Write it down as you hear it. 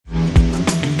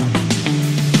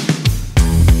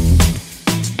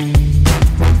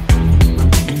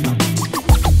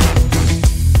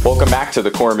back to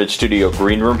the Coramage Studio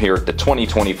Green Room here at the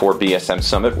 2024 BSM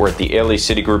Summit. We're at the LA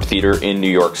Citigroup Theater in New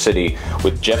York City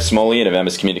with Jeff Smulyan of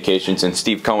MS Communications and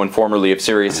Steve Cohen, formerly of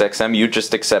SiriusXM. You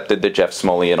just accepted the Jeff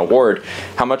Smulyan Award.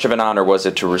 How much of an honor was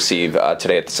it to receive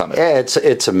today at the Summit? Yeah,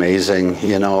 it's amazing.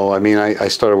 You know, I mean, I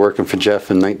started working for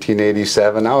Jeff in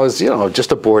 1987. I was, you know,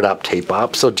 just a board-op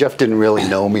tape-op, so Jeff didn't really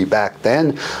know me back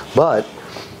then, but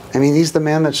I mean, he's the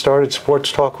man that started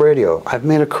sports talk radio. I've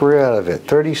made a career out of it,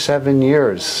 37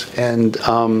 years. And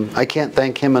I can't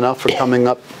thank him enough for coming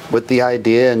up with the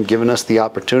idea and giving us the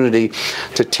opportunity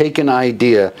to take an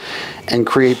idea and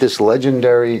create this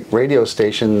legendary radio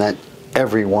station that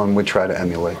everyone would try to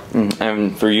emulate.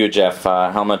 And for you, Jeff,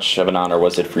 how much of an honor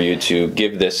was it for you to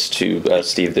give this to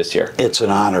Steve this year? It's an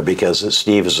honor because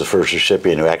Steve is the first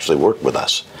recipient who actually worked with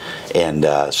us, and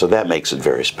so that makes it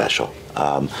very special.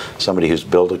 Somebody who's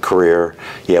built a career.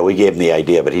 Yeah, we gave him the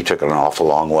idea, but he took it an awful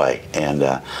long way, and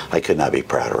I could not be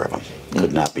prouder of him.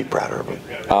 Could not be prouder of him.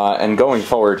 And going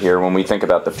forward here, when we think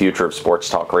about the future of sports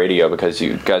talk radio, because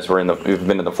you guys you've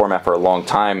been in the format for a long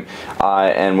time,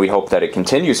 and we hope that it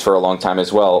continues for a long time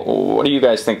as well. What do you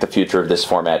guys think the future of this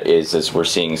format is as we're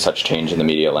seeing such change in the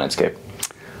media landscape?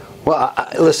 Well,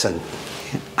 listen,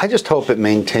 I just hope it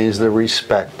maintains the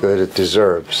respect that it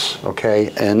deserves,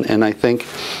 okay? And I think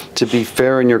to be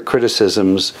fair in your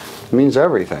criticisms means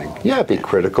everything. Yeah, be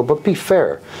critical, but be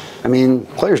fair. I mean,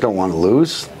 players don't want to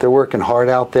lose. They're working hard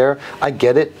out there. I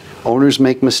get it. Owners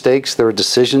make mistakes. There are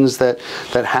decisions that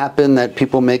happen, that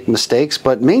people make mistakes,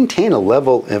 but maintain a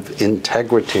level of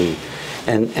integrity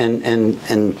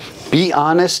and be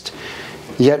honest,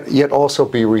 yet also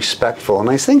be respectful. And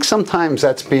I think sometimes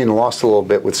that's being lost a little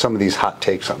bit with some of these hot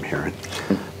takes I'm hearing.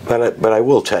 But I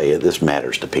will tell you, this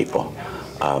matters to people.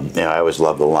 You know, I always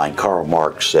love the line Karl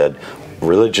Marx said,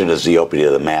 "Religion is the opiate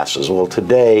of the masses." Well,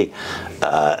 today,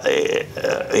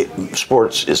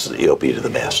 sports is the opiate of the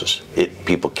masses.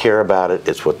 People care about it.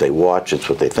 It's what they watch. It's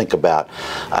what they think about.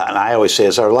 And I always say,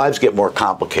 as our lives get more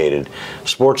complicated,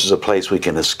 sports is a place we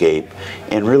can escape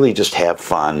and really just have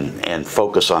fun and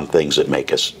focus on things that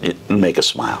make us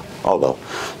smile. Although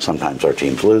sometimes our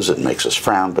teams lose, it makes us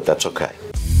frown, but that's okay.